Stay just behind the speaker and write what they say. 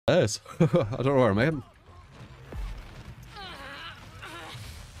Yes. I don't know where I'm at.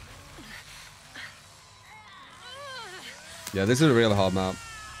 Yeah, this is a really hard map.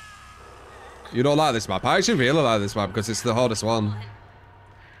 You don't like this map? I actually really like this map because it's the hardest one.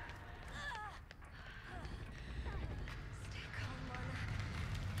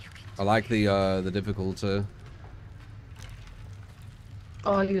 I like the difficulty.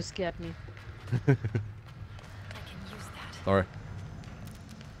 Oh, you scared me. I can use that. Sorry.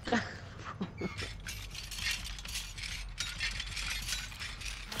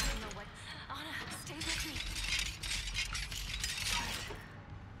 Stay with me.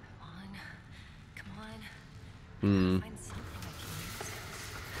 Come on. Find something I can use.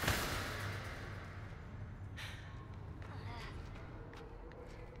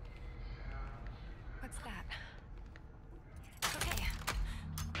 What's that? Okay.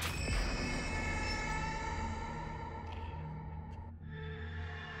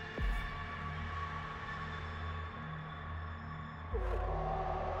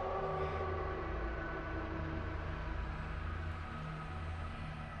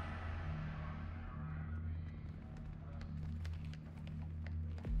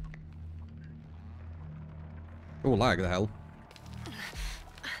 Oh, lag the hell.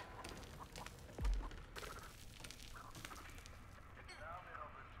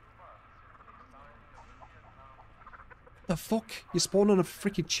 The fuck? You spawned on a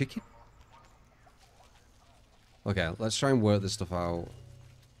freaking chicken? Okay, let's try and work this stuff out.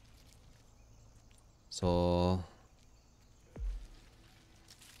 So...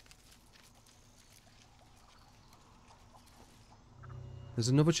 There's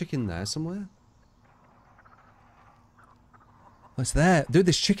another chicken there somewhere? What's there? Dude,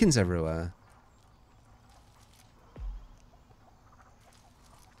 there's chickens everywhere.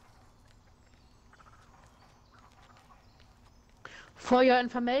 For your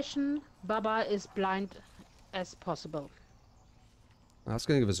information, Baba is blind as possible. That's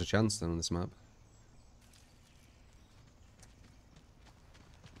gonna give us a chance then on this map.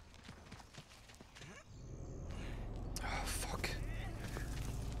 Oh, fuck.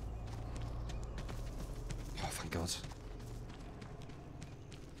 Oh, thank God.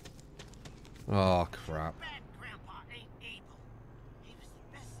 Oh, crap. Grandpa ain't evil. He was the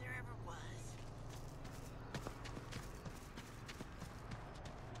best there ever was.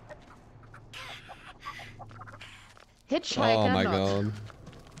 Hitchhiker Oh my not.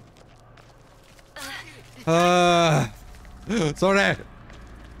 God. Sorry.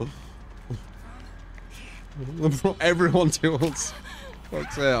 Everyone to us.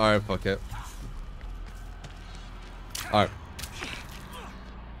 Fuck's it. Alright, fuck it. Alright.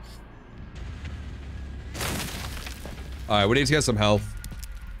 Alright, we need to get some health.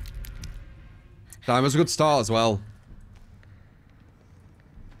 That was a good start as well.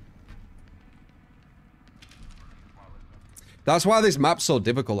 That's why this map's so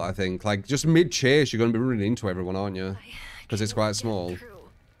difficult, I think. Like, just mid-chase, you're going to be running into everyone, aren't you? Because it's quite small. If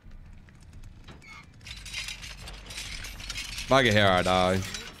I get here, I die.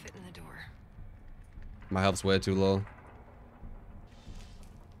 My health's way too low.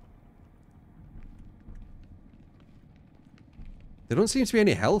 There don't seem to be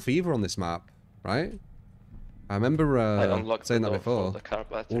any health either on this map, right? I remember saying that before.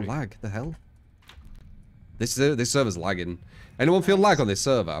 Oh, lag, the hell? This server's lagging. Anyone feel lag on this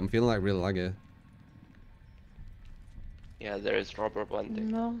server? I'm feeling like really laggy. Yeah, there is rubber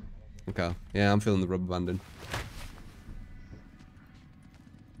banding. No. Okay. Yeah, I'm feeling the rubber banding.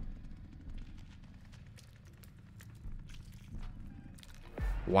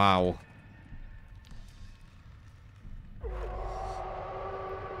 Wow.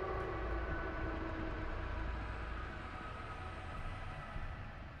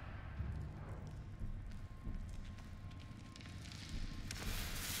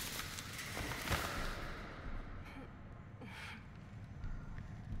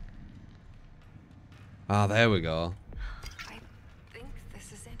 Ah, there we go. I think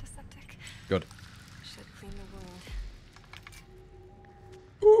this is antiseptic. Good. Should clean the wound.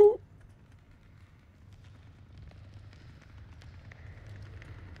 Ooh.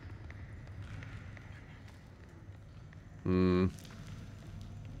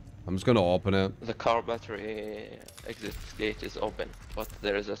 I'm just gonna open it. The car battery exit gate is open, but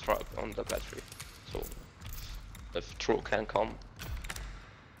there is a truck on the battery. So, if truck can come.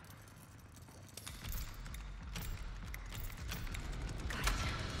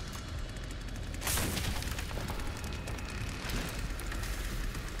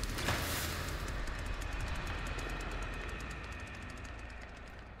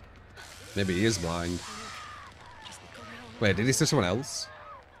 Maybe he is blind. Wait, did he see someone else?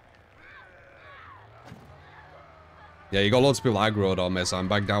 Yeah, you got lots of people aggroed on me, so I'm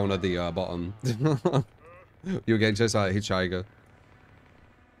back down at the bottom. You're getting chased out of hitchhiker.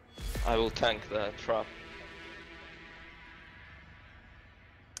 I will tank the trap.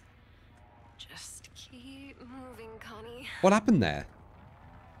 Just keep moving, Connie. What happened there?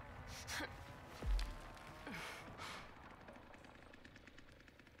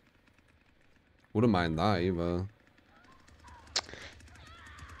 Wouldn't mind that either.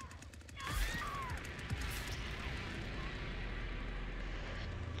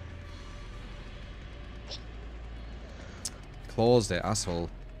 Closed it, asshole.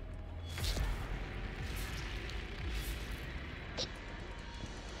 I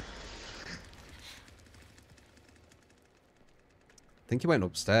think he went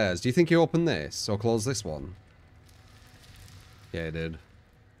upstairs. Do you think he opened this or closed this one? Yeah, he did.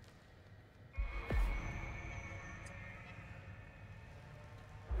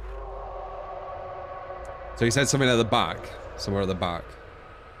 So he said something at the back. Somewhere at the back.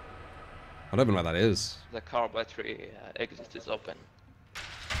 I don't even know where that is. The car battery exit is open.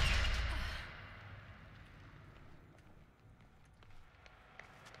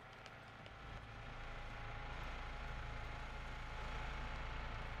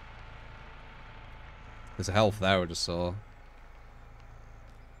 There's a health there I just saw.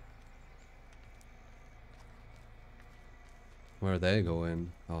 Where are they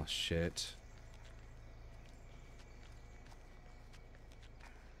going? Oh shit.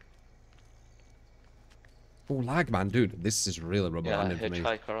 Oh, lag, man, dude. This is really rubber banding for me.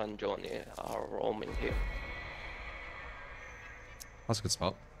 Hitchhiker and Johnny are roaming here. That's a good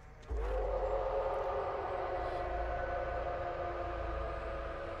spot.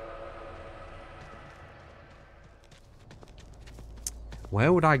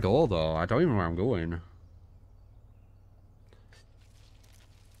 Where would I go, though? I don't even know where I'm going.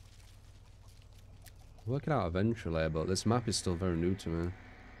 Work it out eventually, but this map is still very new to me.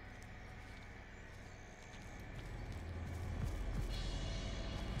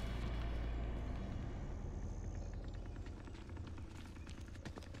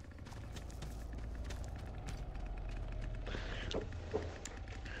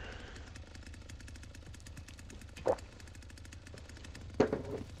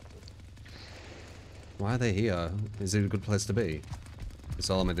 Why are they here? Is it a good place to be? It's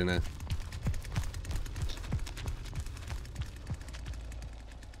all my dinner.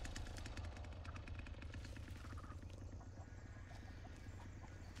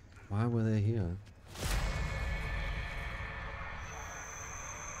 Why were they here?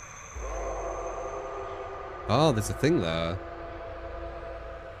 Oh, there's a thing there.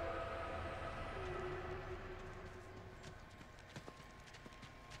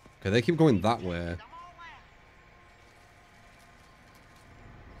 Okay, they keep going that way.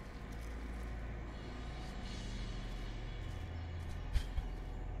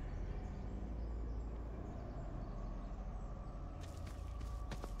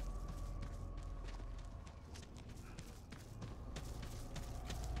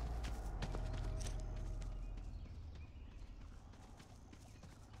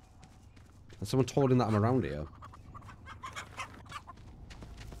 Has someone told him that I'm around here?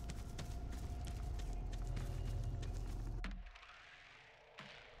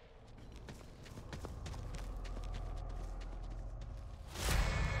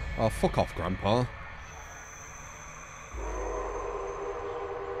 Oh, fuck off, Grandpa.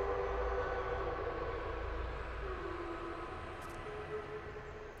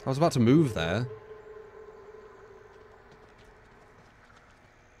 I was about to move there.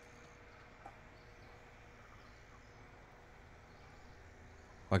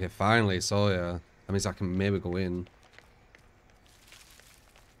 Okay, finally, so yeah. That means I can maybe go in.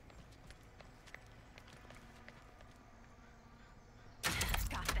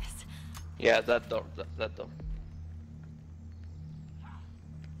 Got this. Yeah, that door, that door.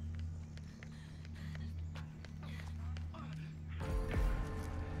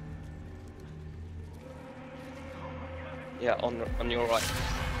 Yeah, on your right.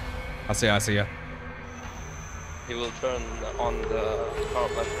 I see ya. He will turn on the car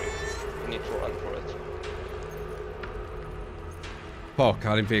battery. You need to run for it. Fuck,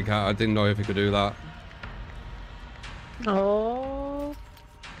 I didn't know if he could do that. Oh.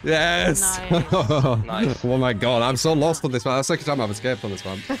 Yes! Nice. Nice. Oh my god, I'm so lost on this one. That's the second time I've escaped on this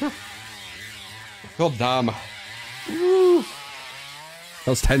one. God damn. Woo. That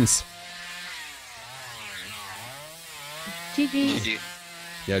was tense. GG. GG.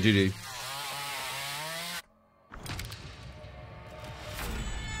 Yeah, GG.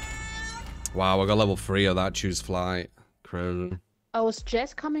 Wow, I got level 3 of that choose flight. Crazy. Oh, is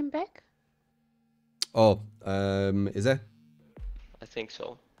Jess coming back? Oh, is it? I think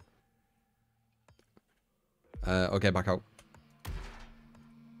so. Okay, back out.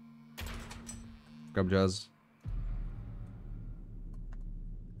 Grab Jazz.